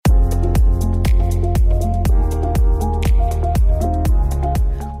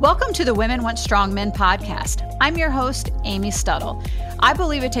Welcome to the Women Want Strong Men podcast. I'm your host, Amy Stuttle. I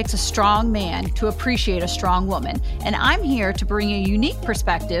believe it takes a strong man to appreciate a strong woman, and I'm here to bring a unique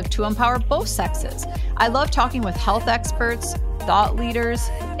perspective to empower both sexes. I love talking with health experts, thought leaders,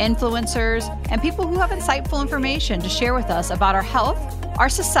 influencers, and people who have insightful information to share with us about our health, our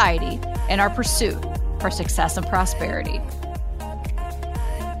society, and our pursuit for success and prosperity.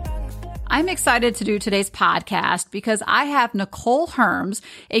 I'm excited to do today's podcast because I have Nicole Herms,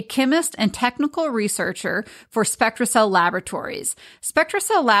 a chemist and technical researcher for SpectraCell Laboratories.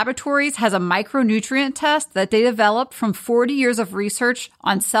 SpectraCell Laboratories has a micronutrient test that they developed from 40 years of research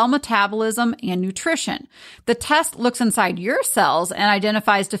on cell metabolism and nutrition. The test looks inside your cells and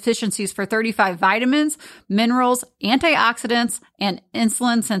identifies deficiencies for 35 vitamins, minerals, antioxidants, and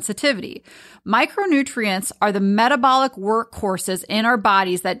insulin sensitivity. Micronutrients are the metabolic workhorses in our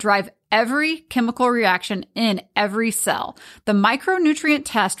bodies that drive every chemical reaction in every cell. The micronutrient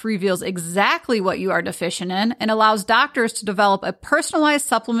test reveals exactly what you are deficient in and allows doctors to develop a personalized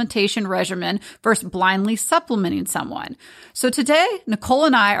supplementation regimen versus blindly supplementing someone. So today, Nicole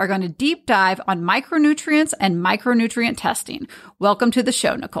and I are going to deep dive on micronutrients and micronutrient testing. Welcome to the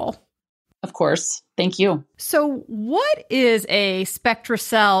show, Nicole. Of course. Thank you. So what is a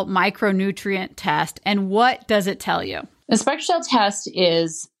SpectraCell micronutrient test and what does it tell you? The SpectraCell test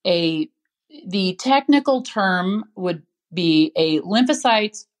is the technical term would be a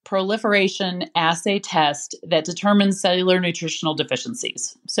lymphocyte proliferation assay test that determines cellular nutritional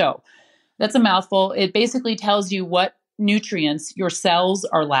deficiencies. So that's a mouthful. It basically tells you what nutrients your cells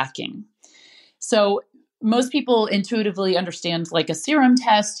are lacking. So most people intuitively understand like a serum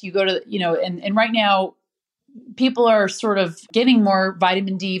test. You go to, and right now people are sort of getting more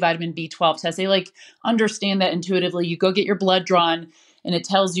vitamin D, vitamin B12 tests. They understand that intuitively. You go get your blood drawn and it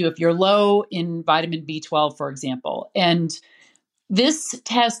tells you if you're low in vitamin B12, for example. And this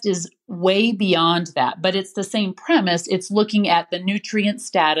test is way beyond that, but it's the same premise. It's looking at the nutrient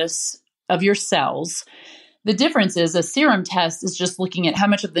status of your cells. The difference is a serum test is just looking at how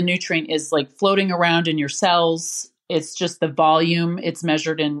much of the nutrient is floating around in your cells. It's just the volume. It's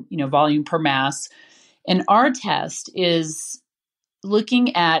measured in, volume per mass. And our test is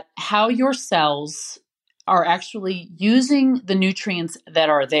looking at how your cells are actually using the nutrients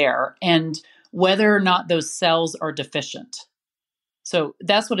that are there and whether or not those cells are deficient. So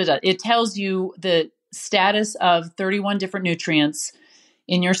that's what it does. It tells you the status of 31 different nutrients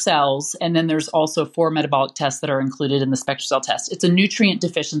in your cells. And then there's also 4 metabolic tests that are included in the SpectraCell test. It's a nutrient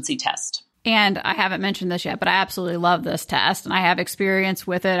deficiency test. And I haven't mentioned this yet, but I absolutely love this test and I have experience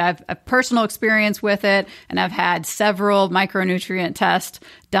with it. I've a personal experience with it and I've had several micronutrient tests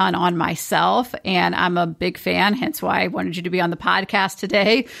done on myself and I'm a big fan, hence why I wanted you to be on the podcast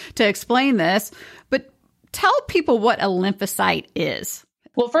today to explain this. But tell people what a lymphocyte is.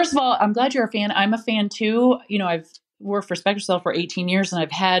 Well, first of all, I'm glad you're a fan. I'm a fan too. I've worked for SpectraCell for 18 years and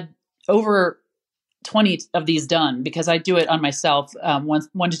I've had over 20 of these done because I do it on myself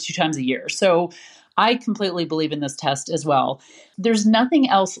 1 to 2 times a year. So I completely believe in this test as well. There's nothing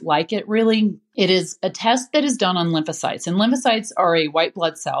else like it really. It is a test that is done on lymphocytes, and lymphocytes are a white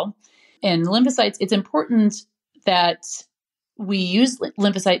blood cell. And lymphocytes, it's important that we use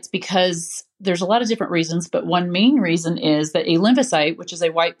lymphocytes because there's a lot of different reasons, but one main reason is that a lymphocyte, which is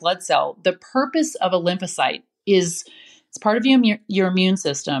a white blood cell, the purpose of a lymphocyte is it's part of your immune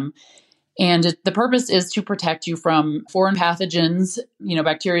system. And the purpose is to protect you from foreign pathogens,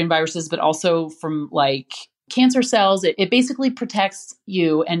 bacteria and viruses, but also from cancer cells. It basically protects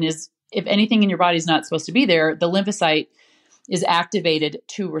you and is, if anything in your body is not supposed to be there, the lymphocyte is activated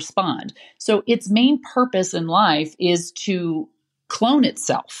to respond. So its main purpose in life is to clone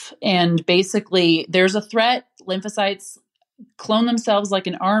itself. And basically there's a threat, lymphocytes clone themselves like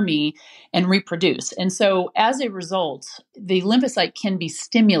an army and reproduce. And so as a result, the lymphocyte can be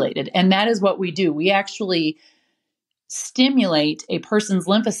stimulated. And that is what we do. We actually stimulate a person's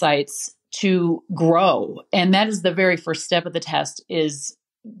lymphocytes to grow. And that is the very first step of the test is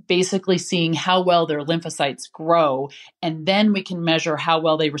basically seeing how well their lymphocytes grow. And then we can measure how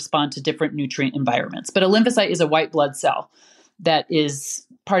well they respond to different nutrient environments. But a lymphocyte is a white blood cell that is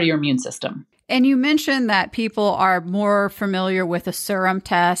part of your immune system. And you mentioned that people are more familiar with a serum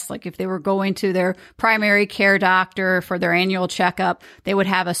test. Like if they were going to their primary care doctor for their annual checkup, they would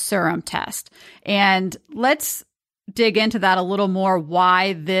have a serum test. And let's dig into that a little more,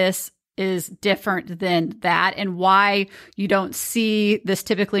 why this is different than that and why you don't see this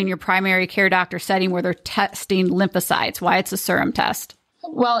typically in your primary care doctor setting where they're testing lymphocytes, why it's a serum test.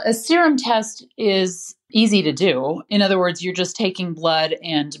 Well, a serum test is easy to do. In other words, you're just taking blood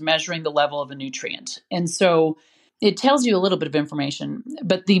and measuring the level of a nutrient. And so it tells you a little bit of information.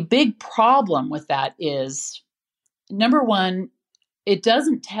 But the big problem with that is, number one, it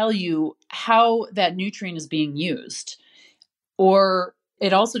doesn't tell you how that nutrient is being used, or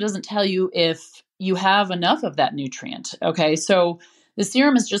it also doesn't tell you if you have enough of that nutrient. Okay, so the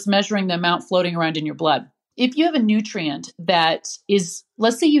serum is just measuring the amount floating around in your blood. If you have a nutrient that is,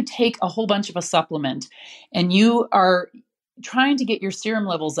 let's say you take a whole bunch of a supplement and you are trying to get your serum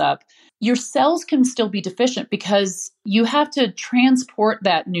levels up, your cells can still be deficient because you have to transport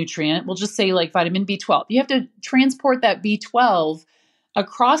that nutrient. We'll just say like vitamin B12. You have to transport that B12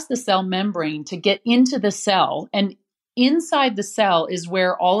 across the cell membrane to get into the cell. And inside the cell is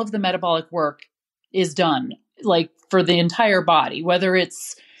where all of the metabolic work is done, like for the entire body, whether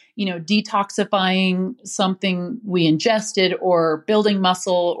it's, detoxifying something we ingested or building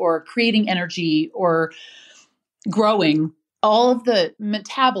muscle or creating energy or growing. All of the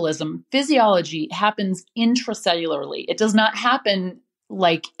metabolism, physiology happens intracellularly. It does not happen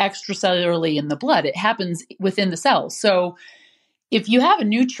like extracellularly in the blood. It happens within the cells. So if you have a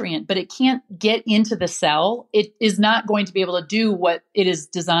nutrient, but it can't get into the cell, it is not going to be able to do what it is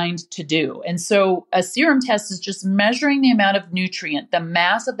designed to do. And so a serum test is just measuring the amount of nutrient, the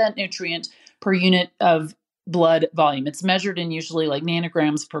mass of that nutrient per unit of blood volume. It's measured in usually like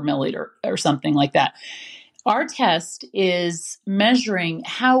nanograms per milliliter or something like that. Our test is measuring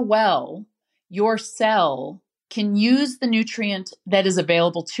how well your cell can use the nutrient that is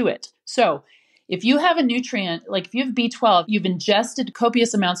available to it. So if you have a nutrient, like if you have B12, you've ingested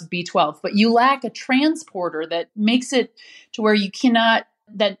copious amounts of B12, but you lack a transporter that makes it to where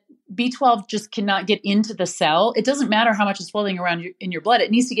that B12 just cannot get into the cell. It doesn't matter how much is floating around in your blood.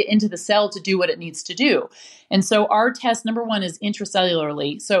 It needs to get into the cell to do what it needs to do. And so our test, number one, is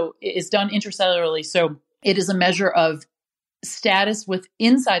intracellularly. So it is done intracellularly. So it is a measure of status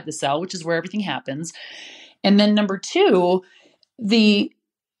inside the cell, which is where everything happens. And then number two,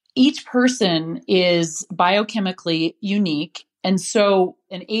 each person is biochemically unique. And so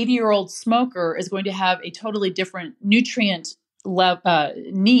an 80-year-old smoker is going to have a totally different nutrient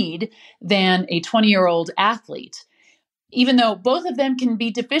need than a 20-year-old athlete. Even though both of them can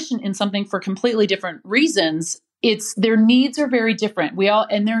be deficient in something for completely different reasons, their needs are very different.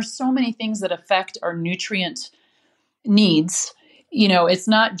 And there's so many things that affect our nutrient needs. It's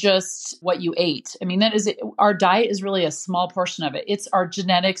not just what you ate. I mean, our diet is really a small portion of it. It's our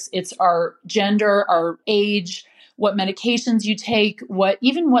genetics, it's our gender, our age, what medications you take,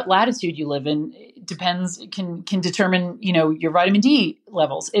 even what latitude you live in can determine, your vitamin D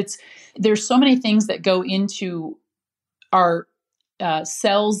levels. There's so many things that go into our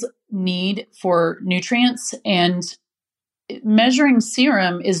cells' need for nutrients, and measuring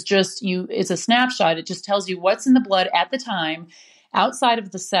serum is it's a snapshot. It just tells you what's in the blood at the time outside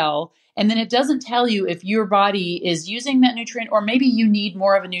of the cell. And then it doesn't tell you if your body is using that nutrient, or maybe you need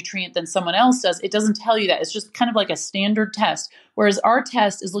more of a nutrient than someone else does. It doesn't tell you that. It's just kind of like a standard test. Whereas our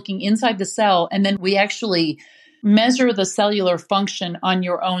test is looking inside the cell, and then we actually measure the cellular function on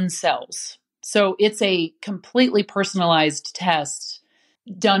your own cells. So it's a completely personalized test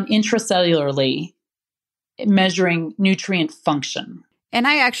done intracellularly, measuring nutrient function. And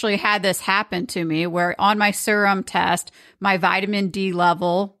I actually had this happen to me where on my serum test, my vitamin D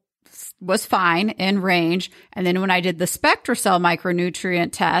level was fine in range. And then when I did the SpectraCell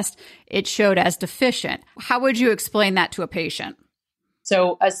micronutrient test, it showed as deficient. How would you explain that to a patient?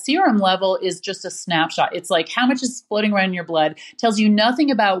 So a serum level is just a snapshot. It's like how much is floating around in your blood, tells you nothing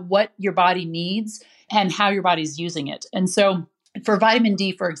about what your body needs and how your body's using it. And so for vitamin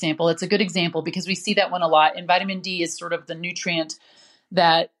D, for example, it's a good example because we see that one a lot. And vitamin D is sort of the nutrient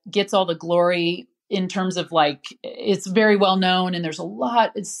that gets all the glory in terms of it's very well known. And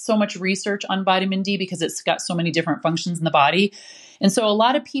it's so much research on vitamin D because it's got so many different functions in the body. And so a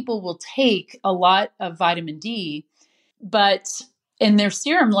lot of people will take a lot of vitamin D, and their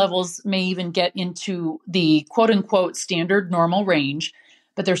serum levels may even get into the quote unquote standard normal range,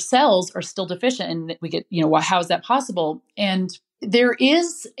 but their cells are still deficient. And we get, how is that possible? And there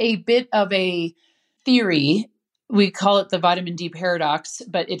is a bit of a theory, we call it the vitamin D paradox,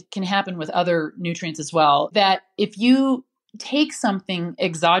 but it can happen with other nutrients as well, that if you take something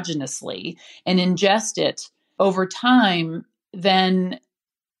exogenously and ingest it over time, then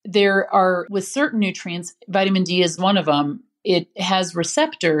with certain nutrients, vitamin D is one of them, it has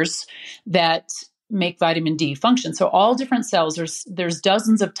receptors that make vitamin D function. So all different cells, there's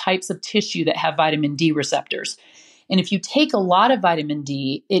dozens of types of tissue that have vitamin D receptors. And if you take a lot of vitamin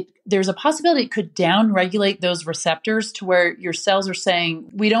D, there's a possibility it could downregulate those receptors to where your cells are saying,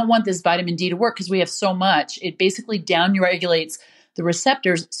 we don't want this vitamin D to work because we have so much. It basically downregulates the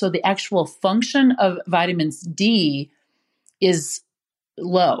receptors. So the actual function of vitamins D is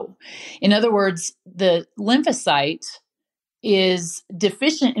low. In other words, the lymphocyte is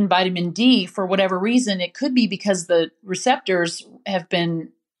deficient in vitamin D for whatever reason. It could be because the receptors have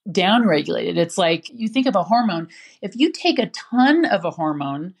been downregulated. It's like you think of a hormone. If you take a ton of a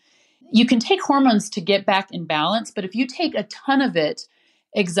hormone, you can take hormones to get back in balance, but if you take a ton of it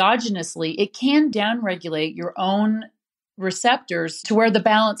exogenously, it can downregulate your own receptors to where the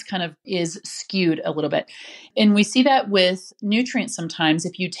balance kind of is skewed a little bit. And we see that with nutrients sometimes.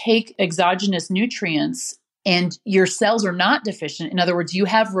 If you take exogenous nutrients and your cells are not deficient, in other words, you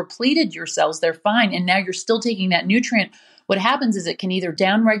have repleted your cells, they're fine, and now you're still taking that nutrient, what happens is it can either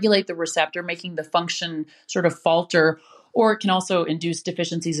downregulate the receptor, making the function sort of falter, or it can also induce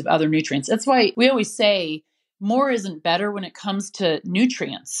deficiencies of other nutrients. That's why we always say more isn't better when it comes to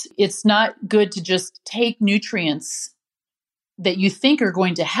nutrients. It's not good to just take nutrients that you think are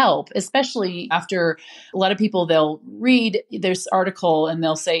going to help, especially after a lot of people, they'll read this article and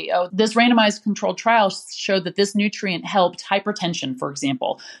they'll say, oh, this randomized controlled trial showed that this nutrient helped hypertension, for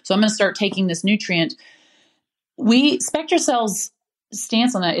example. So I'm going to start taking this nutrient. SpectraCell's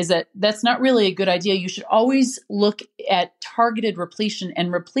stance on that is that that's not really a good idea. You should always look at targeted repletion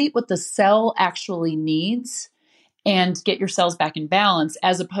and replete what the cell actually needs and get your cells back in balance,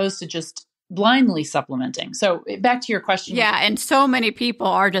 as opposed to just blindly supplementing. So back to your question. Yeah. And so many people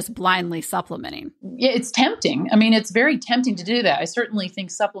are just blindly supplementing. Yeah, it's tempting. I mean, it's very tempting to do that. I certainly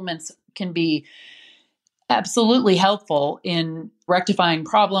think supplements can be absolutely helpful in rectifying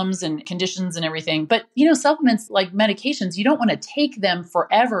problems and conditions and everything. But, supplements like medications, you don't want to take them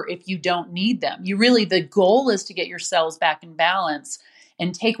forever if you don't need them. The goal is to get your cells back in balance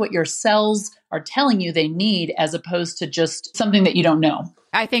and take what your cells are telling you they need, as opposed to just something that you don't know.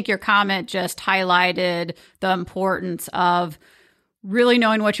 I think your comment just highlighted the importance of really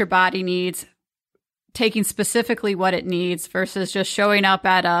knowing what your body needs, taking specifically what it needs versus just showing up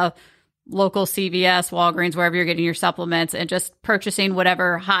at a local CVS, Walgreens, wherever you're getting your supplements and just purchasing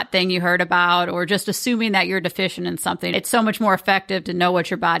whatever hot thing you heard about, or just assuming that you're deficient in something. It's so much more effective to know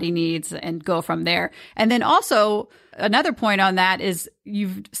what your body needs and go from there. And then also another point on that is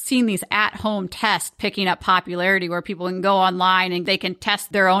you've seen these at-home tests picking up popularity where people can go online and they can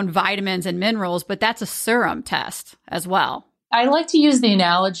test their own vitamins and minerals, but that's a serum test as well. I like to use the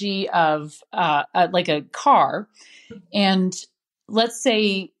analogy of like a car, and let's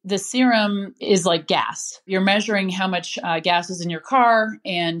say the serum is like gas. You're measuring how much gas is in your car,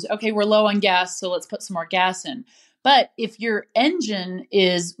 and okay, we're low on gas, so let's put some more gas in. But if your engine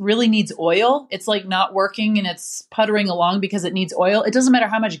really needs oil, it's like not working and it's puttering along because it needs oil. It doesn't matter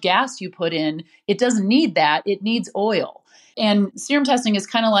how much gas you put in. It doesn't need that. It needs oil. And serum testing is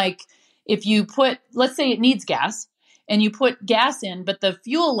kind of like if you let's say it needs gas, and you put gas in, but the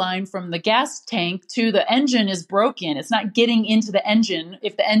fuel line from the gas tank to the engine is broken. It's not getting into the engine.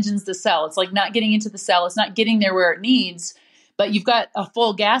 If the engine's the cell, it's like not getting into the cell. It's not getting there where it needs, but you've got a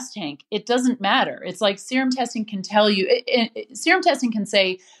full gas tank. It doesn't matter. It's like serum testing can tell you, serum testing can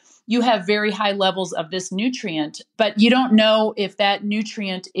say you have very high levels of this nutrient, but you don't know if that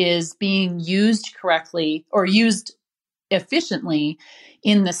nutrient is being used correctly or used efficiently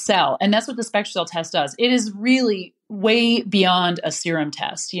in the cell. And that's what the SpectraCell test does. It is really way beyond a serum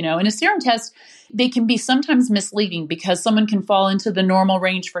test. In a serum test, they can be sometimes misleading because someone can fall into the normal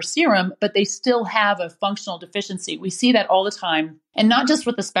range for serum, but they still have a functional deficiency. We see that all the time. And not just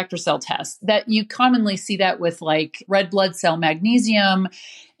with the SpectraCell test, that you commonly see that with like red blood cell magnesium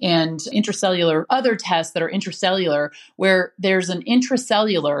and intracellular other tests that are intracellular, where there's an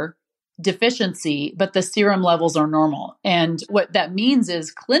intracellular deficiency, but the serum levels are normal. And what that means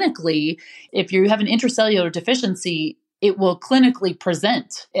is clinically, if you have an intracellular deficiency, it will clinically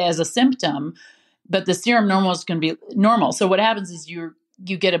present as a symptom, but the serum normal is going to be normal. So what happens is you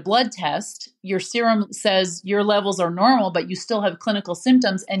get a blood test, your serum says your levels are normal, but you still have clinical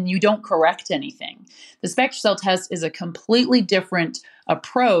symptoms and you don't correct anything. The SpectraCell test is a completely different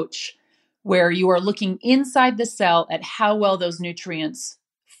approach where you are looking inside the cell at how well those nutrients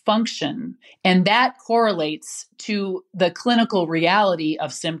function, and that correlates to the clinical reality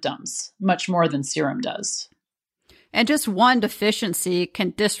of symptoms much more than serum does. And just one deficiency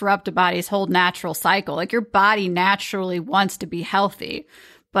can disrupt a body's whole natural cycle. Like your body naturally wants to be healthy,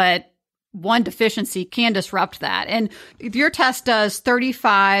 but one deficiency can disrupt that. And if your test does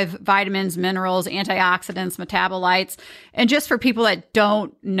 35 vitamins, minerals, antioxidants, metabolites, and just for people that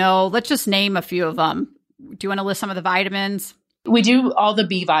don't know, let's just name a few of them. Do you want to list some of the vitamins? We do all the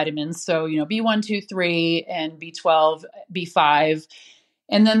B vitamins. So, B1, 2, 3, and B12, B5.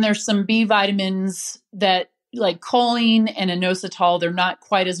 And then there's some B vitamins that like choline and inositol, they're not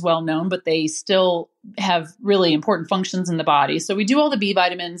quite as well known, but they still have really important functions in the body. So we do all the B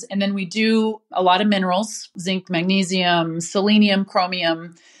vitamins, and then we do a lot of minerals: zinc, magnesium, selenium,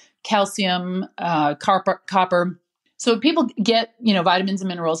 chromium, calcium, copper. So people get, vitamins and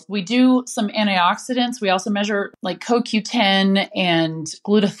minerals. We do some antioxidants. We also measure like CoQ10 and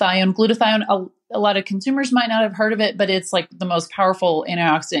glutathione. Glutathione, a lot of consumers might not have heard of it, but it's like the most powerful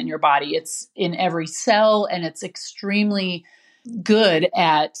antioxidant in your body. It's in every cell, and it's extremely good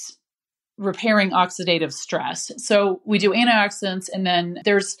at repairing oxidative stress. So we do antioxidants, and then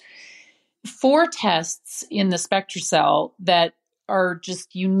there's 4 tests in the SpectraCell that are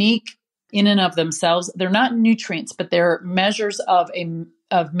just unique in and of themselves. They're not nutrients, but they're measures of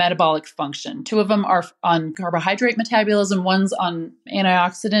metabolic function. 2 of them are on carbohydrate metabolism, one's on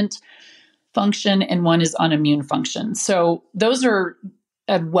antioxidant function, and one is on immune function. So those are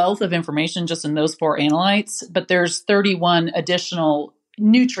a wealth of information just in those 4 analytes, but there's 31 additional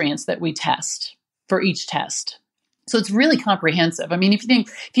nutrients that we test for each test. So it's really comprehensive. I mean,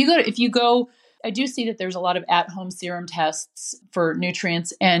 if you go, I do see that there's a lot of at-home serum tests for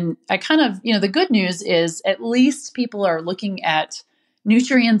nutrients. And I kind of, the good news is at least people are looking at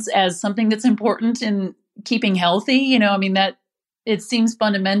nutrients as something that's important in keeping healthy. That it seems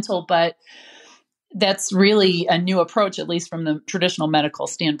fundamental, but that's really a new approach, at least from the traditional medical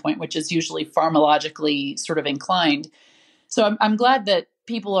standpoint, which is usually pharmacologically sort of inclined. So I'm glad that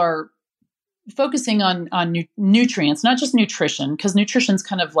people are focusing on nutrients, not just nutrition, because nutrition's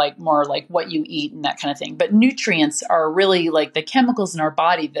kind of like more like what you eat and that kind of thing. But nutrients are really like the chemicals in our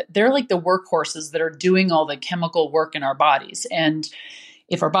body, that they're like the workhorses that are doing all the chemical work in our bodies. And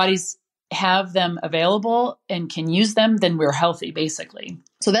if our bodies have them available and can use them, then we're healthy, basically.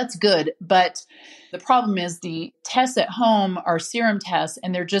 So that's good. But the problem is the tests at home are serum tests,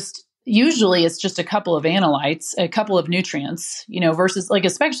 and they're just, usually it's just a couple of analytes, a couple of nutrients, versus like a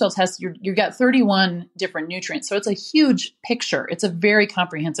SpectraCell test, you've got 31 different nutrients. So it's a huge picture. It's a very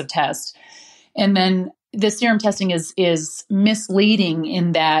comprehensive test. And then the serum testing is misleading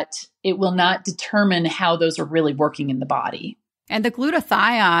in that it will not determine how those are really working in the body. And the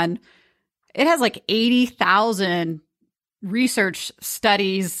glutathione, it has like 80,000 research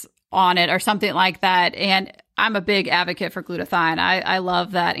studies on it or something like that. And I'm a big advocate for glutathione. I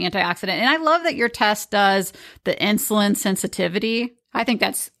love that antioxidant. And I love that your test does the insulin sensitivity. I think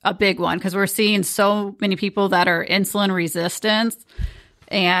that's a big one because we're seeing so many people that are insulin resistant.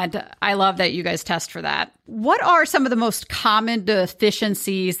 And I love that you guys test for that. What are some of the most common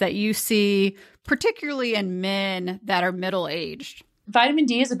deficiencies that you see, particularly in men that are middle-aged? Vitamin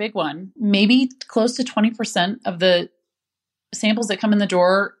D is a big one. Maybe close to 20% of the samples that come in the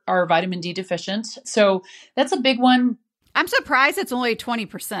door are vitamin D deficient. So that's a big one. I'm surprised it's only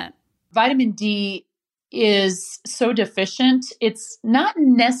 20%. Vitamin D is so deficient. It's not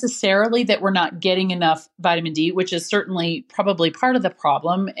necessarily that we're not getting enough vitamin D, which is certainly probably part of the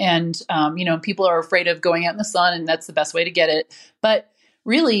problem. And, people are afraid of going out in the sun, and that's the best way to get it. But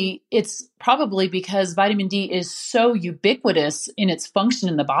really, it's probably because vitamin D is so ubiquitous in its function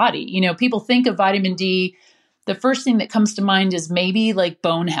in the body. People think of vitamin D, the first thing that comes to mind is maybe like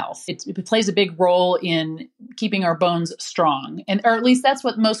bone health. It plays a big role in keeping our bones strong. Or at least that's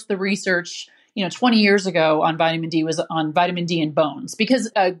what most of the research, 20 years ago on vitamin D was on vitamin D in bones,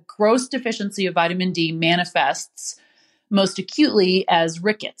 because a gross deficiency of vitamin D manifests most acutely as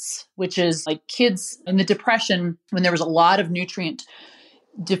rickets, which is like kids in the Depression when there was a lot of nutrient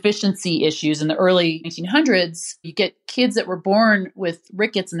deficiency issues in the early 1900s. You get kids that were born with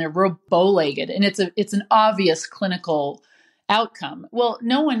rickets and they're real bow-legged, and it's an obvious clinical outcome. Well,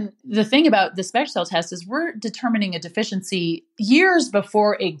 the thing about the SpectraCell test is we're determining a deficiency years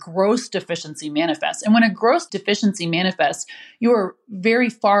before a gross deficiency manifests. And when a gross deficiency manifests, you're very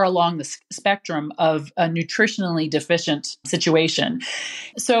far along the spectrum of a nutritionally deficient situation.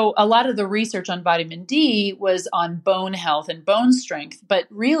 So a lot of the research on vitamin D was on bone health and bone strength, but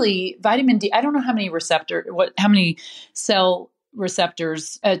really vitamin D, I don't know how many cell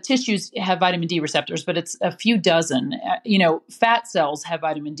receptors, tissues have vitamin D receptors, but it's a few dozen. Fat cells have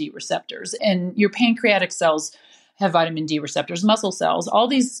vitamin D receptors, and your pancreatic cells have vitamin D receptors, muscle cells, all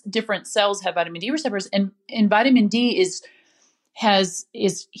these different cells have vitamin D receptors. And vitamin D is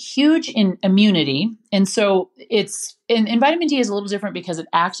huge in immunity. And so and vitamin D is a little different because it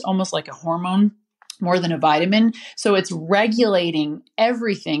acts almost like a hormone more than a vitamin. So it's regulating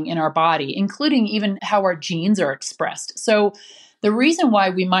everything in our body, including even how our genes are expressed. So the reason why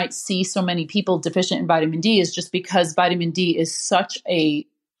we might see so many people deficient in vitamin D is just because vitamin D is such a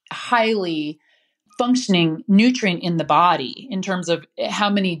highly functioning nutrient in the body in terms of how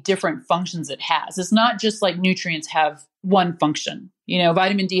many different functions it has. It's not just like nutrients have one function.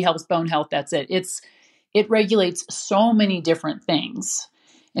 Vitamin D helps bone health. That's it. It regulates so many different things.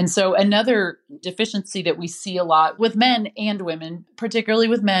 And so another deficiency that we see a lot with men and women, particularly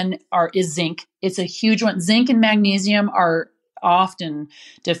with men, is zinc. It's a huge one. Zinc and magnesium are often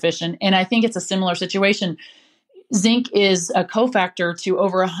deficient. And I think it's a similar situation. Zinc is a cofactor to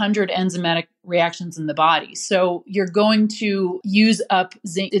over 100 enzymatic reactions in the body. So you're going to use up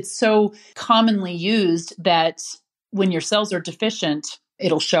zinc. It's so commonly used that when your cells are deficient,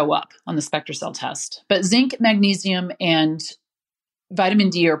 it'll show up on the SpectraCell test. But zinc, magnesium, and vitamin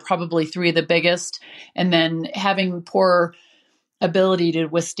D are probably three of the biggest. And then having poor ability to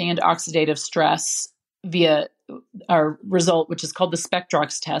withstand oxidative stress via our result, which is called the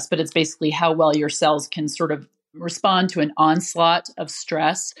Spectrox test, but it's basically how well your cells can sort of respond to an onslaught of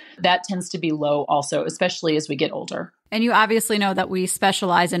stress. That tends to be low also, especially as we get older. And you obviously know that we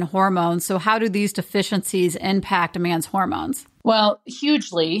specialize in hormones. So how do these deficiencies impact a man's hormones? Well,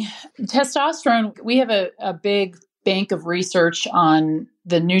 hugely. Testosterone, we have a big bank of research on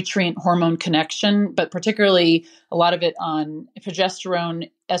the nutrient hormone connection, but particularly a lot of it on progesterone,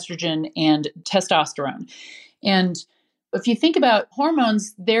 estrogen, and testosterone. And if you think about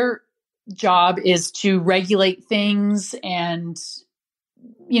hormones, their job is to regulate things and,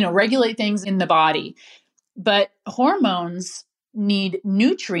 regulate things in the body. But hormones need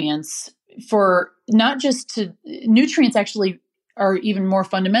nutrients for not just nutrients actually are even more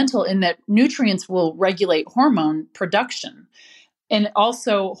fundamental in that nutrients will regulate hormone production and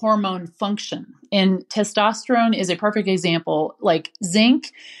also hormone function. And testosterone is a perfect example. Like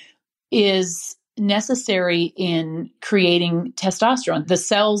zinc is necessary in creating testosterone. The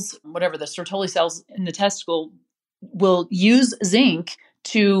cells, whatever, the Sertoli cells in the testicle will use zinc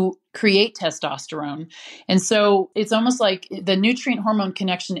to create testosterone. And so it's almost like the nutrient hormone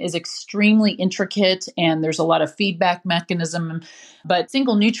connection is extremely intricate and there's a lot of feedback mechanism, but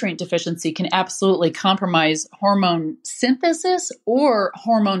single nutrient deficiency can absolutely compromise hormone synthesis or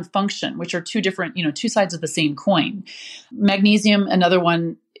hormone function, which are two different, two sides of the same coin. Magnesium,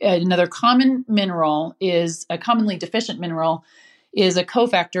 another common mineral is a commonly deficient mineral is a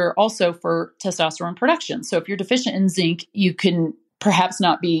cofactor also for testosterone production. So if you're deficient in zinc, you can perhaps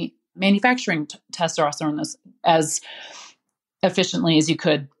not be manufacturing testosterone as efficiently as you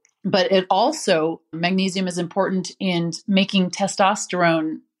could. But magnesium is important in making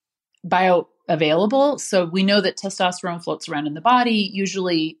testosterone bioavailable. So we know that testosterone floats around in the body,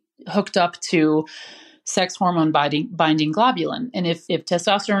 usually hooked up to sex hormone binding globulin. And if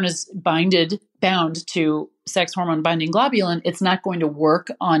testosterone is bound to sex hormone binding globulin, it's not going to work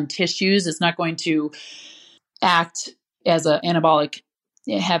on tissues. It's not going to act as an anabolic,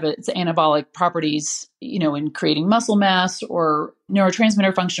 have its anabolic properties, in creating muscle mass or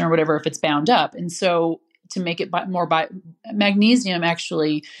neurotransmitter function or whatever, if it's bound up. And so to make it magnesium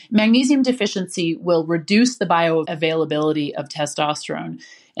deficiency will reduce the bioavailability of testosterone,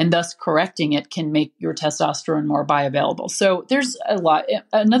 and thus correcting it can make your testosterone more bioavailable. So there's a lot.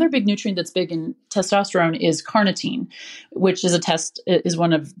 Another big nutrient that's big in testosterone is carnitine, which is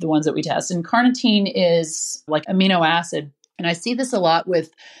one of the ones that we test. And carnitine is like amino acid. And I see this a lot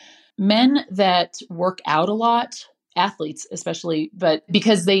with men that work out a lot, athletes especially, but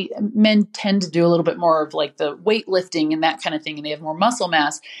because men tend to do a little bit more of like the weightlifting and that kind of thing, and they have more muscle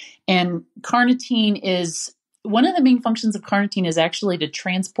mass. And carnitine is one of the main functions of carnitine is actually to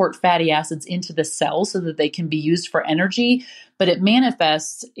transport fatty acids into the cell so that they can be used for energy. But it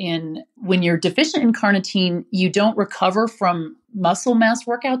manifests when you're deficient in carnitine, you don't recover from muscle mass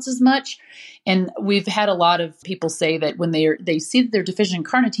workouts as much. And we've had a lot of people say that when they see that they're deficient in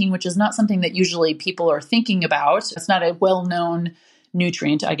carnitine, which is not something that usually people are thinking about. It's not a well-known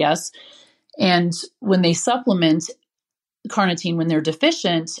nutrient, I guess. And when they supplement carnitine when they're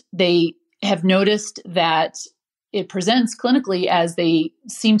deficient, they have noticed that it presents clinically as they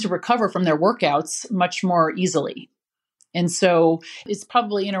seem to recover from their workouts much more easily. And so it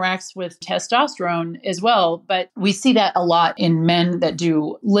probably interacts with testosterone as well, but we see that a lot in men that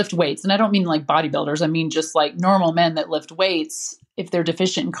do lift weights. And I don't mean like bodybuilders. I mean just like normal men that lift weights. If they're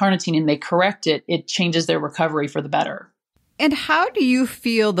deficient in carnitine and they correct it, it changes their recovery for the better. And how do you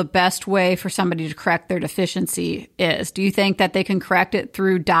feel the best way for somebody to correct their deficiency is? Do you think that they can correct it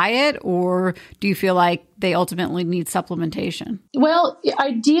through diet, or do you feel like they ultimately need supplementation? Well,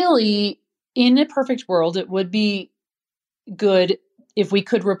 ideally, in a perfect world, it would be good if we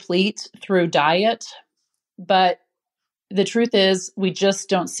could replete through diet. But the truth is, we just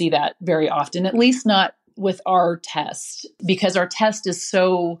don't see that very often, at least not with our test, because our test is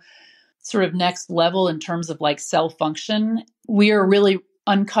so sort of next level in terms of like cell function, we are really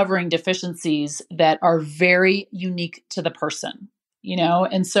uncovering deficiencies that are very unique to the person,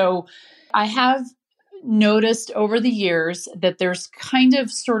 And so I have noticed over the years that there's kind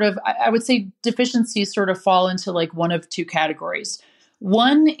of sort of, I would say deficiencies sort of fall into like one of two categories.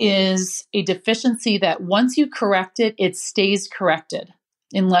 One is a deficiency that once you correct it, it stays corrected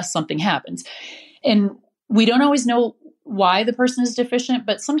unless something happens. And we don't always know why the person is deficient,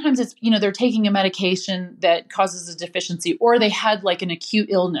 but sometimes it's, they're taking a medication that causes a deficiency, or they had like an acute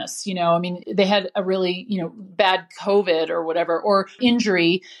illness, they had a really, bad COVID or whatever, or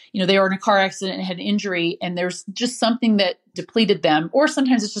injury, they were in a car accident and had an injury, and there's just something that depleted them. Or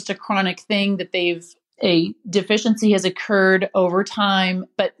sometimes it's just a chronic thing that a deficiency has occurred over time,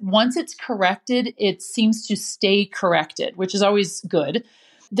 but once it's corrected, it seems to stay corrected, which is always good.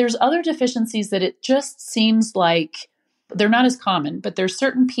 There's other deficiencies that it just seems like they're not as common, but there's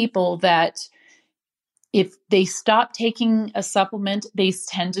certain people that if they stop taking a supplement, they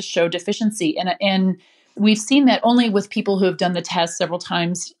tend to show deficiency. And we've seen that only with people who have done the test several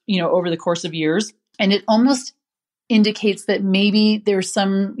times, over the course of years. And it almost indicates that maybe there's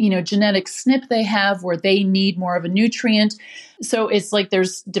some, genetic SNP they have where they need more of a nutrient. So it's like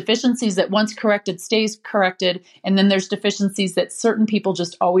there's deficiencies that once corrected stays corrected. And then there's deficiencies that certain people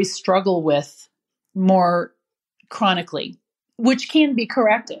just always struggle with more chronically, which can be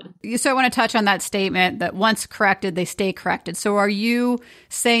corrected. So I want to touch on that statement that once corrected, they stay corrected. So are you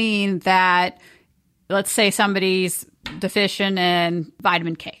saying that, let's say somebody's deficient in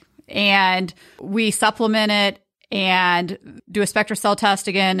vitamin K and we supplement it and do a SpectraCell test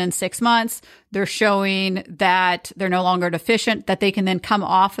again in 6 months, they're showing that they're no longer deficient, that they can then come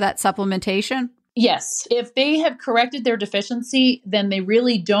off of that supplementation? Yes. If they have corrected their deficiency, then they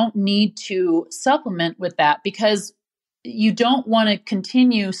really don't need to supplement with that, because you don't want to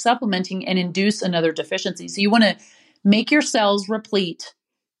continue supplementing and induce another deficiency. So you want to make your cells replete.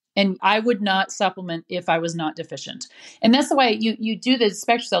 And I would not supplement if I was not deficient. And that's the way you do the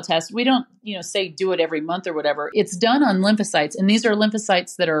SpectraCell test. We don't, say do it every month or whatever. It's done on lymphocytes. And these are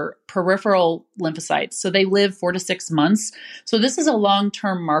lymphocytes that are peripheral lymphocytes. So they live 4 to 6 months. So this is a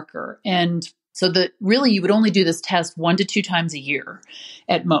long-term marker. And so really you would only do this test 1 to 2 times a year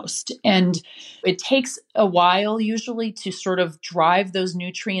at most. And it takes a while usually to sort of drive those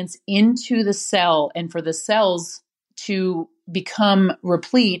nutrients into the cell and for the cells to become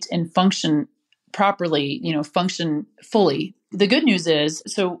replete and function properly, function fully. The good news is,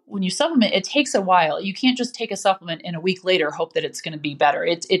 so when you supplement, it takes a while. You can't just take a supplement and a week later hope that it's going to be better.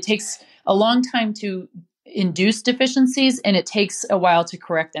 It takes a long time to induce deficiencies, and it takes a while to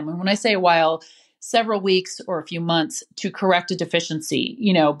correct them. And when I say a while, several weeks or a few months to correct a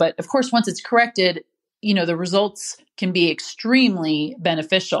deficiency, but of course, once it's corrected, the results can be extremely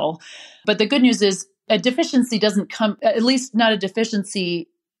beneficial. But the good news is a deficiency doesn't come, at least not a deficiency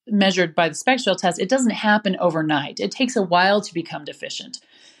measured by the SpectraCell test. It doesn't happen overnight. It takes a while to become deficient.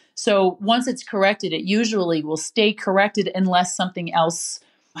 So once it's corrected, it usually will stay corrected unless something else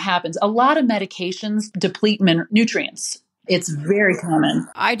happens. A lot of medications deplete nutrients. It's very common.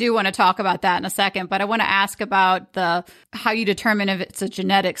 I do want to talk about that in a second, but I want to ask about how you determine if it's a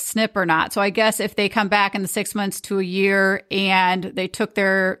genetic SNP or not. So I guess if they come back in the 6 months to a year and they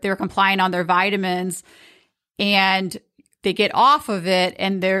they're compliant on their vitamins and they get off of it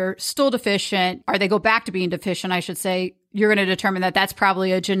and they're still deficient, or they go back to being deficient, I should say, you're going to determine that that's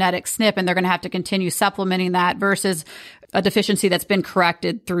probably a genetic SNP and they're going to have to continue supplementing that versus a deficiency that's been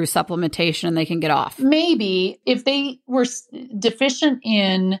corrected through supplementation and they can get off. Maybe if they were deficient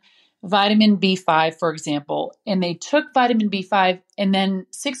in vitamin B5, for example, and they took vitamin B5 and then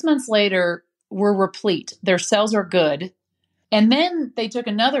 6 months later were replete, their cells are good, and then they took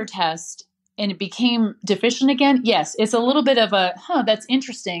another test and it became deficient again, yes, it's a little bit of that's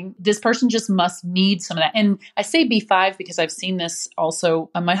interesting. This person just must need some of that. And I say B5 because I've seen this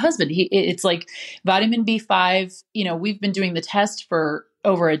also on my husband. It's like vitamin B5, we've been doing the test for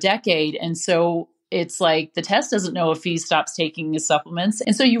over a decade. And so it's like the test doesn't know if he stops taking his supplements.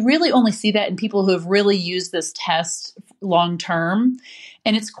 And so you really only see that in people who have really used this test long term.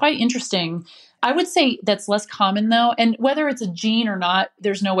 And it's quite interesting. I would say that's less common though. And whether it's a gene or not,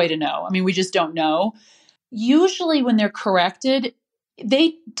 there's no way to know. I mean, we just don't know. Usually when they're corrected,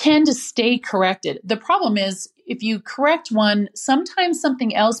 they tend to stay corrected. The problem is if you correct one, sometimes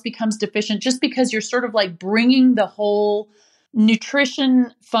something else becomes deficient just because you're sort of like bringing the whole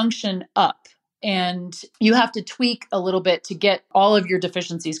nutrition function up. And you have to tweak a little bit to get all of your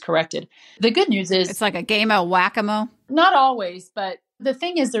deficiencies corrected. The good news is it's like a game of whack-a-mole. Not always, but The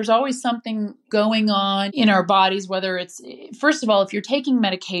thing is, there's always something going on in our bodies, whether it's, first of all, if you're taking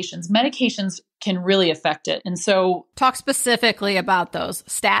medications can really affect it. And so talk specifically about those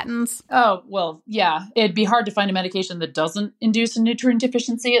statins. Oh, well, yeah, it'd be hard to find a medication that doesn't induce a nutrient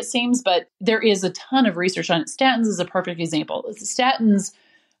deficiency, it seems, but there is a ton of research on it. Statins is a perfect example. Statins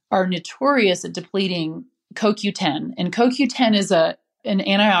are notorious at depleting CoQ10, and CoQ10 is an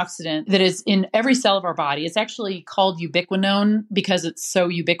antioxidant that is in every cell of our body. It's actually called ubiquinone because it's so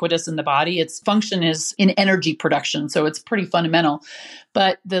ubiquitous in the body. Its function is in energy production, so it's pretty fundamental.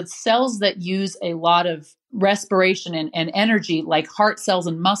 But the cells that use a lot of respiration and energy, like heart cells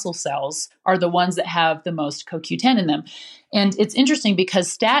and muscle cells, are the ones that have the most CoQ10 in them. And it's interesting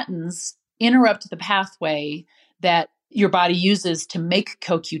because statins interrupt the pathway that your body uses to make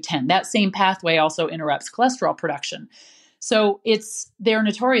CoQ10. That same pathway also interrupts cholesterol production. So they're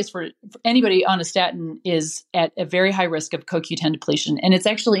notorious for anybody on a statin is at a very high risk of CoQ10 depletion. And it's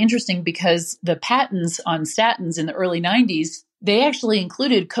actually interesting because the patents on statins in the early 90s, they actually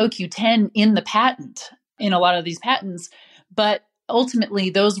included CoQ10 in the patent, in a lot of these patents. But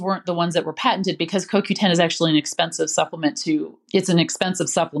ultimately, those weren't the ones that were patented because CoQ10 is actually an expensive supplement it's an expensive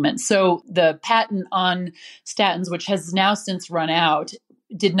supplement. So the patent on statins, which has now since run out,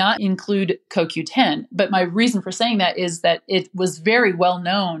 did not include CoQ10. But my reason for saying that is that it was very well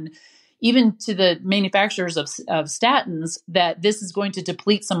known, even to the manufacturers of statins, that this is going to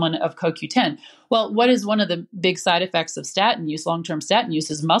deplete someone of CoQ10. Well, what is one of the big side effects of statin use, long-term statin use,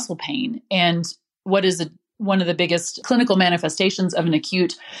 is muscle pain. And what is one of the biggest clinical manifestations of an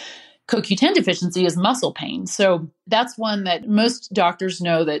acute CoQ10 deficiency is muscle pain. So that's one that most doctors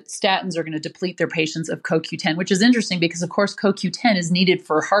know that statins are going to deplete their patients of CoQ10, which is interesting because, of course, CoQ10 is needed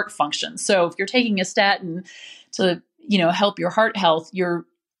for heart function. So if you're taking a statin to, help your heart health, you're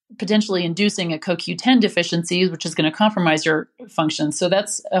potentially inducing a CoQ10 deficiency, which is going to compromise your function. So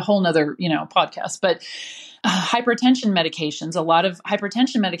that's a whole nother, podcast. But hypertension medications, a lot of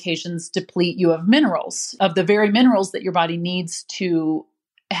hypertension medications deplete you of minerals, of the very minerals that your body needs to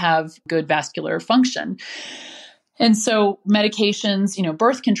have good vascular function. And so medications,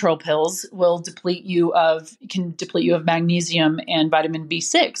 birth control pills can deplete you of magnesium and vitamin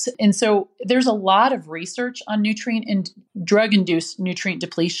B6. And so there's a lot of research on nutrient and drug-induced nutrient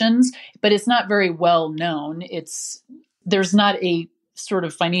depletions, but it's not very well known. There's not a sort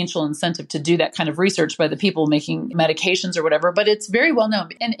of financial incentive to do that kind of research by the people making medications or whatever, but it's very well known.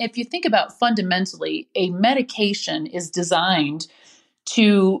 And if you think about fundamentally, a medication is designed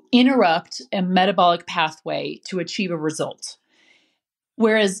to interrupt a metabolic pathway to achieve a result.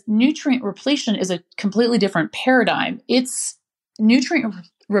 Whereas nutrient repletion is a completely different paradigm. Its nutrient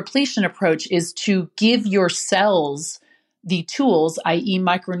repletion approach is to give your cells the tools, i.e.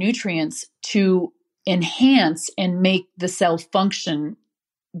 micronutrients, to enhance and make the cell function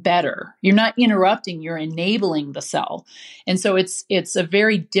better. You're not interrupting, you're enabling the cell. And so it's a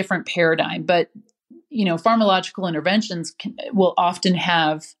very different paradigm. But pharmacological interventions will often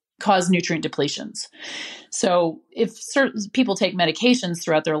cause nutrient depletions. So if certain people take medications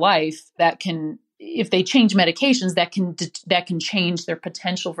throughout their life, if they change medications, that can change their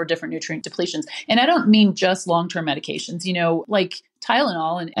potential for different nutrient depletions. And I don't mean just long-term medications, like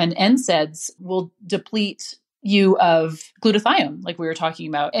Tylenol and NSAIDs will deplete you of glutathione, like we were talking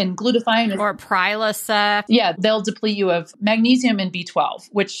about. And glutathione or Prilosec. Yeah, they'll deplete you of magnesium and B12,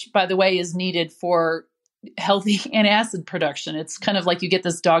 which, by the way, is needed for healthy antacid production. It's kind of like you get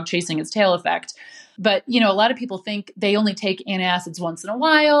this dog chasing its tail effect. But, a lot of people think they only take antacids once in a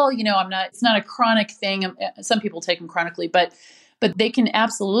while. It's not a chronic thing. Some people take them chronically, but they can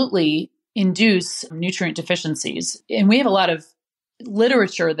absolutely induce nutrient deficiencies. And we have a lot of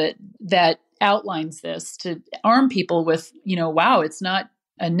literature that outlines this to arm people with, wow, it's not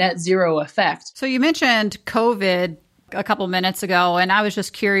a net zero effect. So you mentioned COVID a couple minutes ago, and I was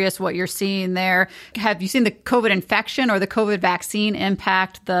just curious what you're seeing there. Have you seen the COVID infection or the COVID vaccine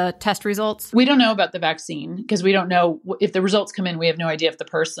impact the test results? We don't know about the vaccine because we don't know if the results come in. We have no idea if the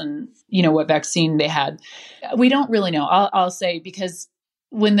person, what vaccine they had. We don't really know. I'll say, because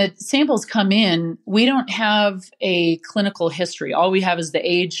when the samples come in, we don't have a clinical history. All we have is the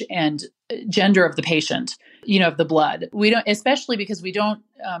age and gender of the patient, of the blood. We don't, especially because we don't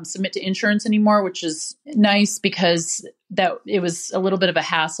submit to insurance anymore, which is nice because it was a little bit of a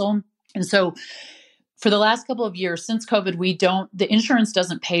hassle. And so for the last couple of years since COVID, the insurance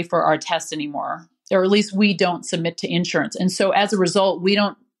doesn't pay for our tests anymore, or at least we don't submit to insurance. And so as a result, we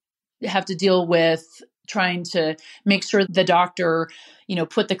don't have to deal with trying to make sure the doctor,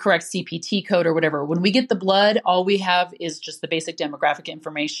 put the correct CPT code or whatever. When we get the blood, all we have is just the basic demographic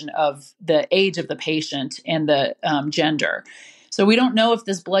information of the age of the patient and the gender. So we don't know if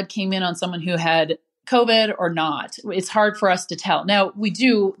this blood came in on someone who had COVID or not. It's hard for us to tell. Now,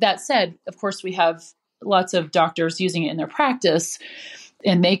 that said, of course, we have lots of doctors using it in their practice,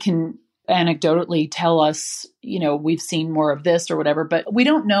 and they can anecdotally tell us, we've seen more of this or whatever, but we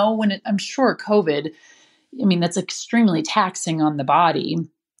don't know I'm sure COVID, that's extremely taxing on the body.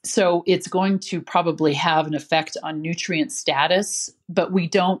 So it's going to probably have an effect on nutrient status, but we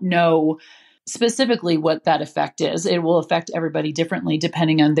don't know specifically what that effect is. It will affect everybody differently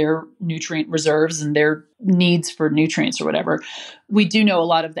depending on their nutrient reserves and their needs for nutrients or whatever. We do know a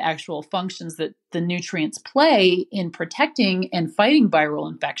lot of the actual functions that the nutrients play in protecting and fighting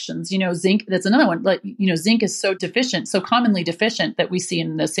viral infections. Zinc, that's another one. Zinc is so deficient, so commonly deficient that we see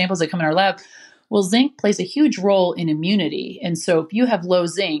in the samples that come in our lab. Well, zinc plays a huge role in immunity. And so if you have low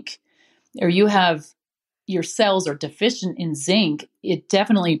zinc or your cells are deficient in zinc, it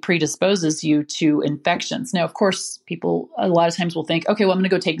definitely predisposes you to infections. Now, of course, people a lot of times will think, okay, well, I'm going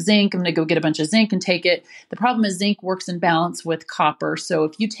to go take zinc. I'm going to go get a bunch of zinc and take it. The problem is zinc works in balance with copper. So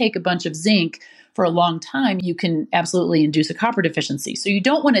if you take a bunch of zinc for a long time, you can absolutely induce a copper deficiency. So you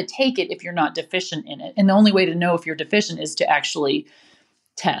don't want to take it if you're not deficient in it. And the only way to know if you're deficient is to actually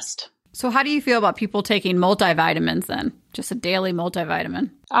test. So how do you feel about people taking multivitamins then? Just a daily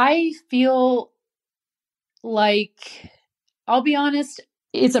multivitamin? I feel like, I'll be honest,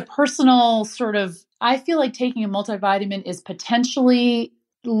 it's a personal I feel like taking a multivitamin is potentially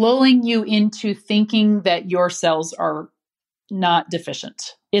lulling you into thinking that your cells are not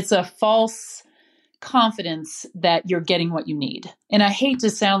deficient. It's a false confidence that you're getting what you need. And I hate to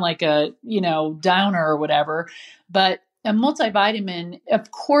sound like a, downer or whatever, but a multivitamin,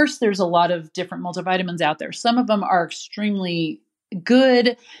 of course, there's a lot of different multivitamins out there. Some of them are extremely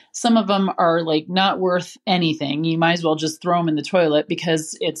good. Some of them are not worth anything. You might as well just throw them in the toilet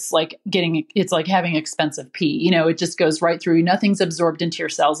because it's like having expensive pee. It just goes right through. Nothing's absorbed into your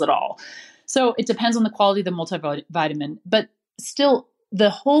cells at all. So it depends on the quality of the multivitamin. But still,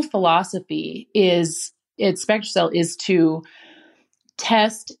 the whole philosophy at SpectraCell is to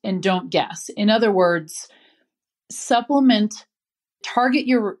test and don't guess. In other words, target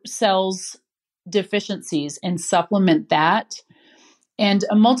your cells' deficiencies and supplement that. And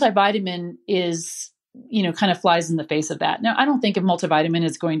a multivitamin is, kind of flies in the face of that. Now, I don't think a multivitamin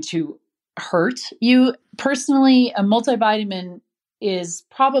is going to hurt you. Personally, a multivitamin is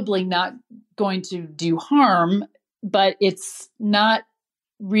probably not going to do harm, but it's not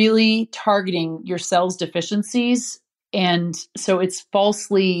really targeting your cells' deficiencies. And so it's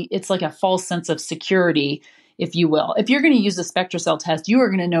like a false sense of security, if you will. If you're going to use a SpectraCell test, you are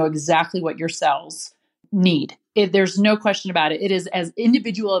going to know exactly what your cells need. There's no question about it. It is as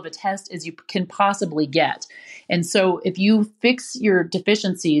individual of a test as you can possibly get. And so if you fix your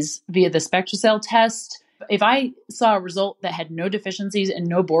deficiencies via the SpectraCell test, if I saw a result that had no deficiencies and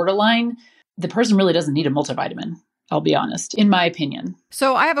no borderline, the person really doesn't need a multivitamin. I'll be honest, in my opinion.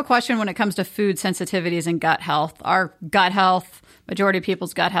 So I have a question when it comes to food sensitivities and gut health. Our gut health, majority of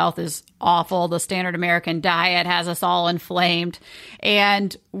people's gut health is awful. The standard American diet has us all inflamed.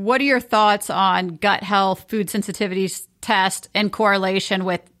 And what are your thoughts on gut health, food sensitivities test, and correlation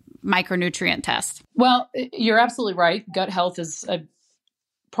with micronutrient tests? Well, you're absolutely right. Gut health is a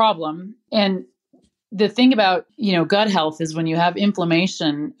problem. And the thing about, gut health is when you have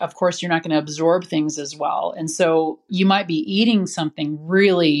inflammation, of course, you're not going to absorb things as well. And so you might be eating something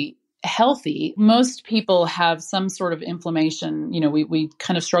really healthy. Most people have some sort of inflammation. We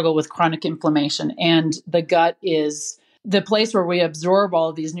kind of struggle with chronic inflammation, and the gut is the place where we absorb all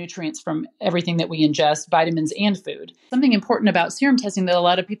of these nutrients from everything that we ingest, vitamins and food. Something important about serum testing that a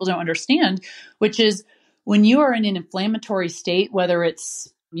lot of people don't understand, which is when you are in an inflammatory state, whether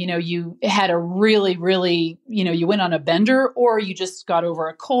it's you had a really, really, you went on a bender, or you just got over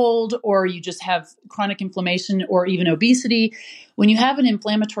a cold, or you just have chronic inflammation or even obesity. When you have an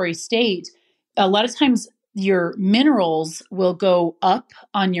inflammatory state, a lot of times your minerals will go up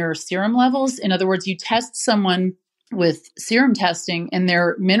on your serum levels. In other words, you test someone with serum testing and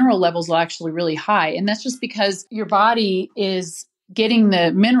their mineral levels will actually really high. And that's just because your body is getting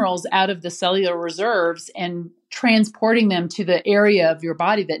the minerals out of the cellular reserves and transporting them to the area of your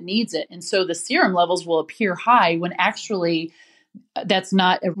body that needs it. And so the serum levels will appear high when actually that's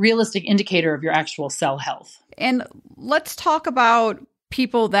not a realistic indicator of your actual cell health. And let's talk about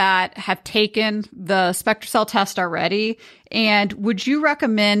people that have taken the SpectraCell test already. And would you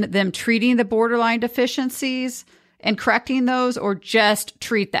recommend them treating the borderline deficiencies and correcting those, or just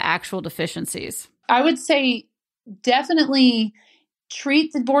treat the actual deficiencies? I would say definitely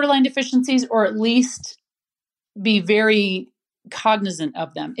treat the borderline deficiencies, or at least be very cognizant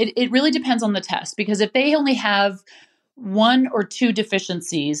of them. It really depends on the test, because if they only have one or two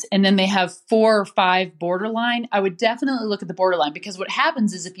deficiencies and then they have 4 or 5 borderline, I would definitely look at the borderline, because what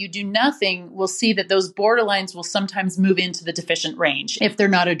happens is if you do nothing, we'll see that those borderlines will sometimes move into the deficient range if they're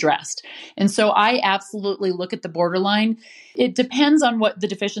not addressed. And so I absolutely look at the borderline. It depends on what the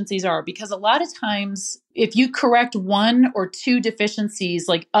deficiencies are, because a lot of times if you correct 1 or 2 deficiencies,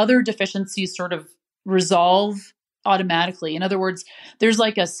 like other deficiencies sort of resolve automatically. In other words, there's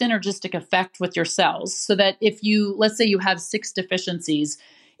like a synergistic effect with your cells, so that if you, let's say you have 6 deficiencies,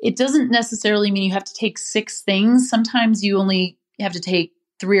 it doesn't necessarily mean you have to take 6 things. Sometimes you only have to take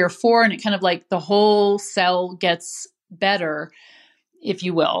 3 or 4, and it kind of like the whole cell gets better, if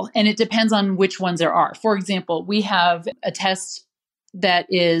you will. And it depends on which ones there are. For example, we have a test that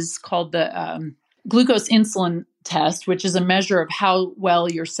is called the glucose insulin test, which is a measure of how well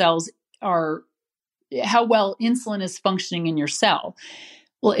your cells are, how well insulin is functioning in your cell.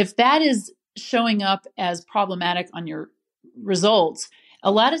 Well, if that is showing up as problematic on your results,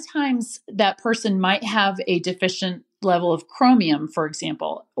 a lot of times that person might have a deficient level of chromium, for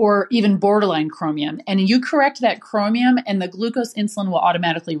example, or even borderline chromium. And you correct that chromium and the glucose insulin will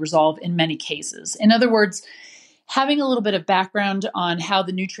automatically resolve in many cases. In other words, having a little bit of background on how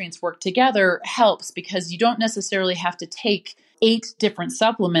the nutrients work together helps, because you don't necessarily have to take 8 different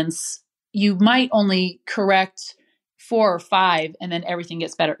supplements. You might only correct 4 or 5 and then everything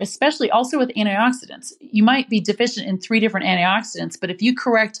gets better, especially also with antioxidants. You might be deficient in 3 different antioxidants, but if you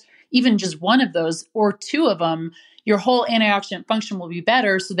correct even just one of those or 2 of them, your whole antioxidant function will be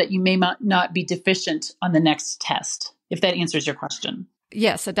better, so that you may not be deficient on the next test, if that answers your question.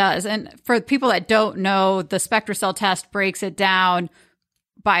 Yes, it does. And for people that don't know, the SpectraCell test breaks it down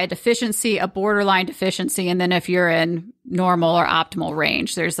by a deficiency, a borderline deficiency, and then if you're in normal or optimal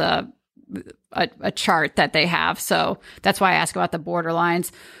range, there's a chart that they have. So that's why I ask about the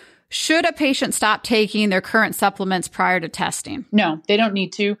borderlines. Should a patient stop taking their current supplements prior to testing? No, they don't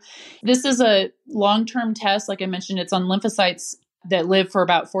need to. This is a long-term test. Like I mentioned, it's on lymphocytes that live for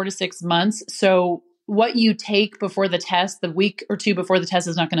about 4 to 6 months. So what you take before the test, the week or 2 before the test,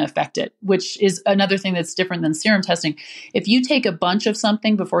 is not going to affect it, which is another thing that's different than serum testing. If you take a bunch of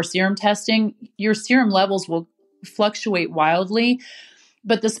something before serum testing, your serum levels will fluctuate wildly.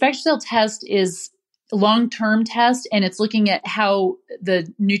 But the SpectraCell test is a long-term test, and it's looking at how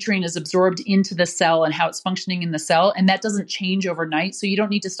the nutrient is absorbed into the cell and how it's functioning in the cell. And that doesn't change overnight. So you don't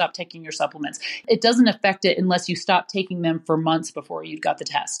need to stop taking your supplements. It doesn't affect it unless you stop taking them for months before you got the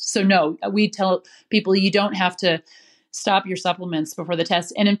test. So no, we tell people you don't have to stop your supplements before the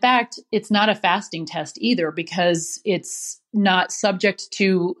test. And in fact, it's not a fasting test either, because it's not subject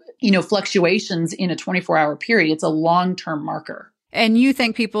to, fluctuations in a 24-hour period. It's a long-term marker. And you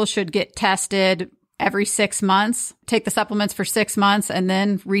think people should get tested every 6 months, take the supplements for 6 months and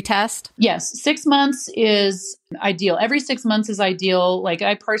then retest? Yes, 6 months is ideal. Every 6 months is ideal. Like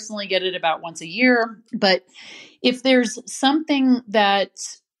I personally get it about once a year. But if there's something that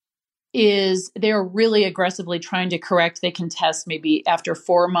they're really aggressively trying to correct, they can test maybe after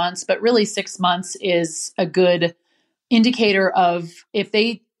 4 months. But really 6 months is a good indicator of, if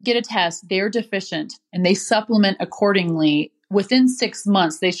they get a test, they're deficient, and they supplement accordingly, within 6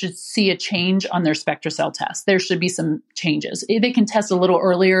 months, they should see a change on their SpectraCell test. There should be some changes. They can test a little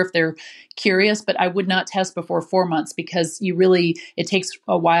earlier if they're curious, but I would not test before 4 months, because it takes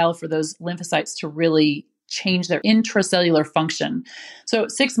a while for those lymphocytes to really change their intracellular function. So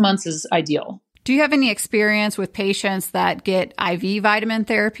 6 months is ideal. Do you have any experience with patients that get IV vitamin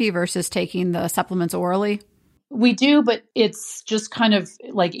therapy versus taking the supplements orally? We do, but it's just kind of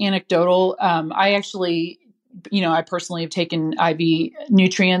like anecdotal. I personally have taken IV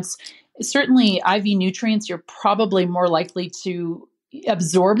nutrients. Certainly IV nutrients, you're probably more likely to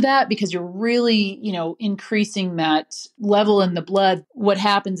absorb that, because you're really, increasing that level in the blood. What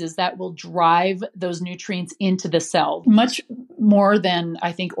happens is that will drive those nutrients into the cell much more than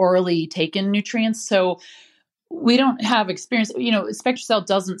I think orally taken nutrients. So we don't have experience. SpectraCell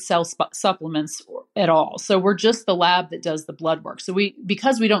doesn't sell supplements at all. So we're just the lab that does the blood work. So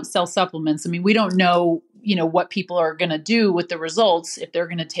because we don't sell supplements, we don't know, what people are going to do with the results. If they're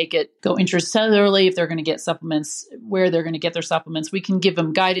going to take it, go intracellularly, if they're going to get supplements, where they're going to get their supplements. We can give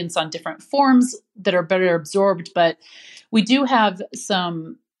them guidance on different forms that are better absorbed. But we do have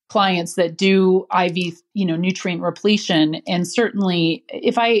some clients that do IV, nutrient repletion. And certainly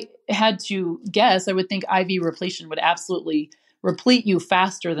if I had to guess, I would think IV repletion would absolutely replete you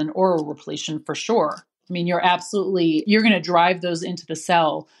faster than oral repletion for sure. You're going to drive those into the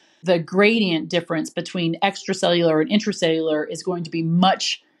cell. The gradient difference between extracellular and intracellular is going to be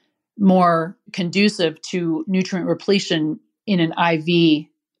much more conducive to nutrient repletion in an IV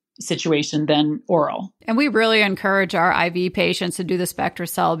situation than oral. And we really encourage our IV patients to do the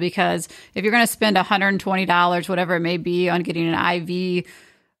SpectraCell, because if you're going to spend $120, whatever it may be, on getting an IV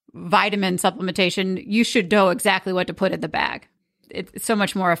vitamin supplementation, you should know exactly what to put in the bag. It's so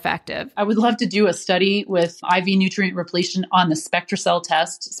much more effective. I would love to do a study with IV nutrient repletion on the SpectraCell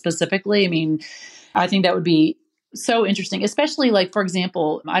test specifically. I mean, I think that would be so interesting, especially like, for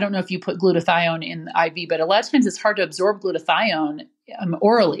example, I don't know if you put glutathione in the IV, but a lot of times it's hard to absorb glutathione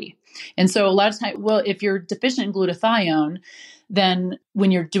orally. And so a lot of times, well, if you're deficient in glutathione, then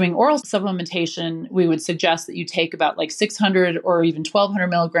when you're doing oral supplementation, we would suggest that you take about like 600 or even 1,200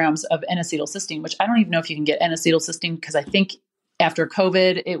 milligrams of N-acetylcysteine, which I don't even know if you can get N-acetylcysteine, because I think after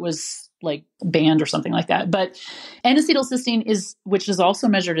COVID, it was like banned or something like that. But N-acetylcysteine is, which is also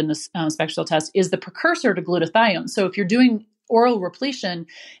measured in this SpectraCell test, is the precursor to glutathione. So if you're doing oral repletion,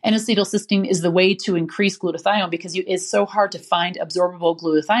 N-acetylcysteine is the way to increase glutathione, because it's so hard to find absorbable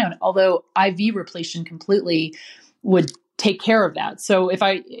glutathione, although IV repletion completely would take care of that. So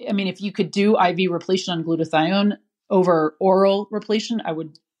if you could do IV repletion on glutathione over oral repletion, I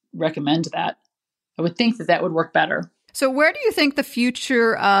would recommend that. I would think that would work better. So where do you think the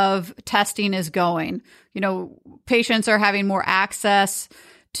future of testing is going? Patients are having more access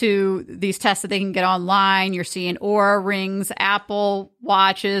to these tests that they can get online. You're seeing Oura rings, Apple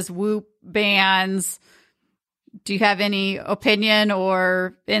watches, Whoop bands. Do you have any opinion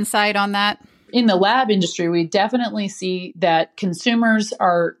or insight on that? In the lab industry, we definitely see that consumers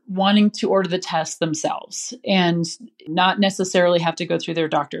are wanting to order the tests themselves and not necessarily have to go through their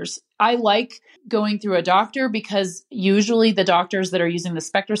doctors. I like going through a doctor because usually the doctors that are using the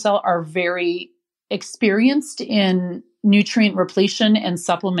SpectraCell are very experienced in nutrient repletion and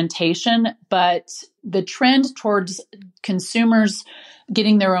supplementation, but the trend towards consumers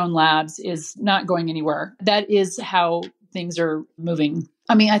getting their own labs is not going anywhere. That is how things are moving.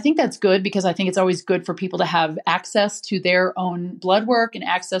 I mean, I think that's good, because I think it's always good for people to have access to their own blood work and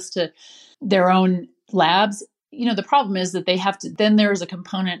access to their own labs. The problem is that they have to, then there's a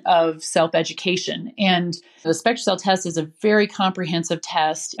component of self-education. And the SpectraCell test is a very comprehensive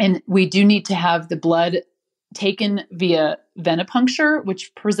test. And we do need to have the blood taken via venipuncture,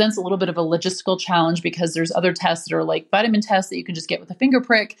 which presents a little bit of a logistical challenge, because there's other tests that are like vitamin tests that you can just get with a finger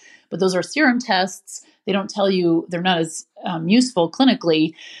prick, but those are serum tests. They don't tell you, they're not as useful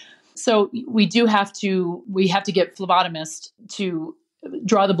clinically. So we have to get phlebotomists to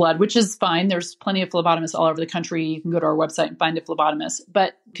draw the blood, which is fine. There's plenty of phlebotomists all over the country. You can go to our website and find a phlebotomist.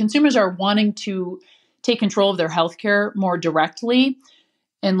 But consumers are wanting to take control of their healthcare more directly.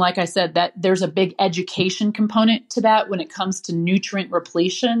 And like I said, that there's a big education component to that when it comes to nutrient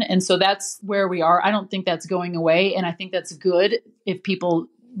repletion. And so that's where we are. I don't think that's going away. And I think that's good if people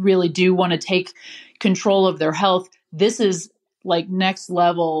really do want to take control of their health. This is like next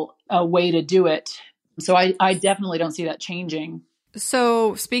level a way to do it. So I definitely don't see that changing.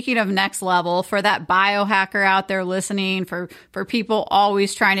 So speaking of next level, for that biohacker out there listening, for people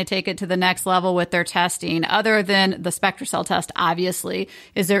always trying to take it to the next level with their testing, other than the SpectraCell test, obviously,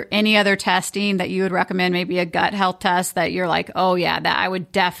 is there any other testing that you would recommend, maybe a gut health test that you're like, oh yeah, that I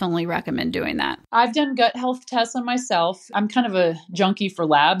would definitely recommend doing that? I've done gut health tests on myself. I'm kind of a junkie for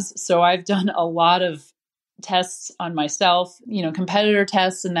labs. So I've done a lot of tests on myself, competitor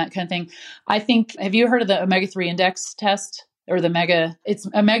tests and that kind of thing. I think, have you heard of the omega-3 index test? Or it's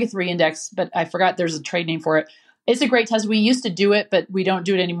omega-3 index, but I forgot there's a trade name for it. It's a great test. We used to do it, but we don't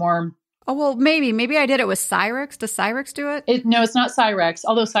do it anymore. Oh, well, maybe I did it with Cyrex. Does Cyrex do it? No, it's not Cyrex,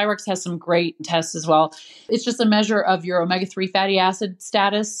 although Cyrex has some great tests as well. It's just a measure of your omega-3 fatty acid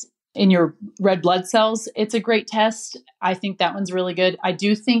status in your red blood cells. It's a great test. I think that one's really good. I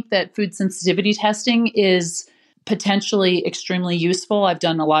do think that food sensitivity testing is potentially extremely useful. I've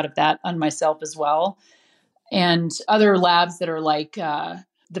done a lot of that on myself as well. And other labs that are like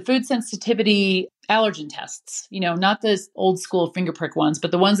the food sensitivity allergen tests, not the old school finger prick ones,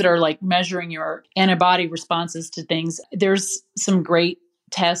 but the ones that are like measuring your antibody responses to things. There's some great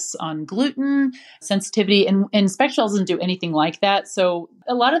tests on gluten sensitivity, and SpectraCell doesn't do anything like that. So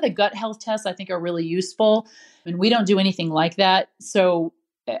a lot of the gut health tests I think are really useful, and we don't do anything like that. So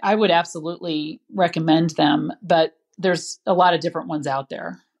I would absolutely recommend them, but there's a lot of different ones out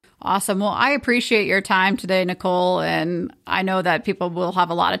there. Awesome. Well, I appreciate your time today, Nicole, and I know that people will have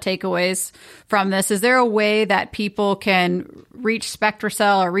a lot of takeaways from this. Is there a way that people can reach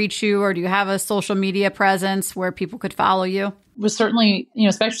SpectraCell or reach you, or do you have a social media presence where people could follow you? Well, certainly,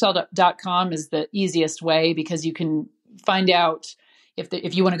 SpectraCell.com is the easiest way, because you can find out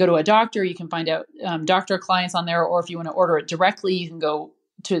if you want to go to a doctor, you can find out doctor clients on there, or if you want to order it directly, you can go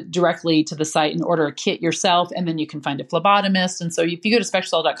directly to the site and order a kit yourself, and then you can find a phlebotomist. And so if you go to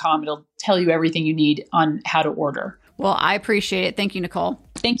spectracell.com, it'll tell you everything you need on how to order. Well, I appreciate it. Thank you, Nicole.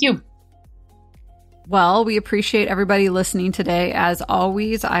 Thank you. Well, we appreciate everybody listening today. As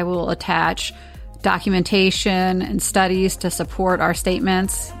always, I will attach documentation and studies to support our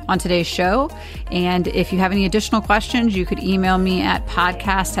statements on today's show. And if you have any additional questions, you could email me at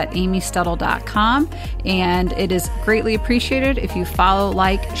podcast@amystuttle.com. And it is greatly appreciated if you follow,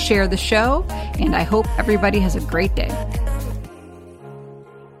 like, share the show. And I hope everybody has a great day.